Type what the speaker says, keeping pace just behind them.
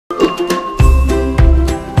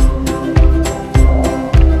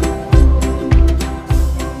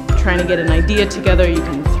to get an idea together, you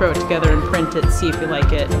can throw it together and print it, see if you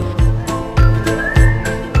like it.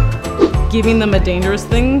 Giving them a dangerous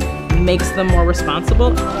thing makes them more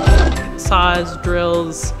responsible. Saws,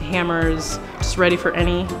 drills, hammers, just ready for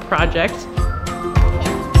any project.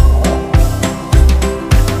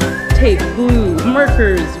 Tape, glue,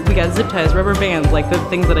 markers, we got zip ties, rubber bands, like the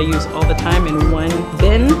things that I use all the time in one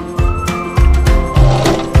bin.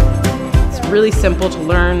 It's really simple to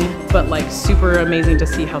learn, but like super amazing to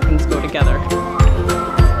see how things go together.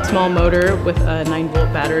 Small motor with a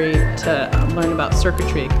 9-volt battery to learn about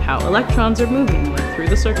circuitry, how electrons are moving through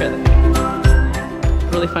the circuit.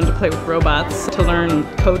 Really fun to play with robots, to learn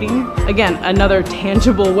coding. Again, another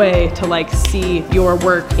tangible way to like see your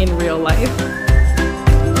work in real life.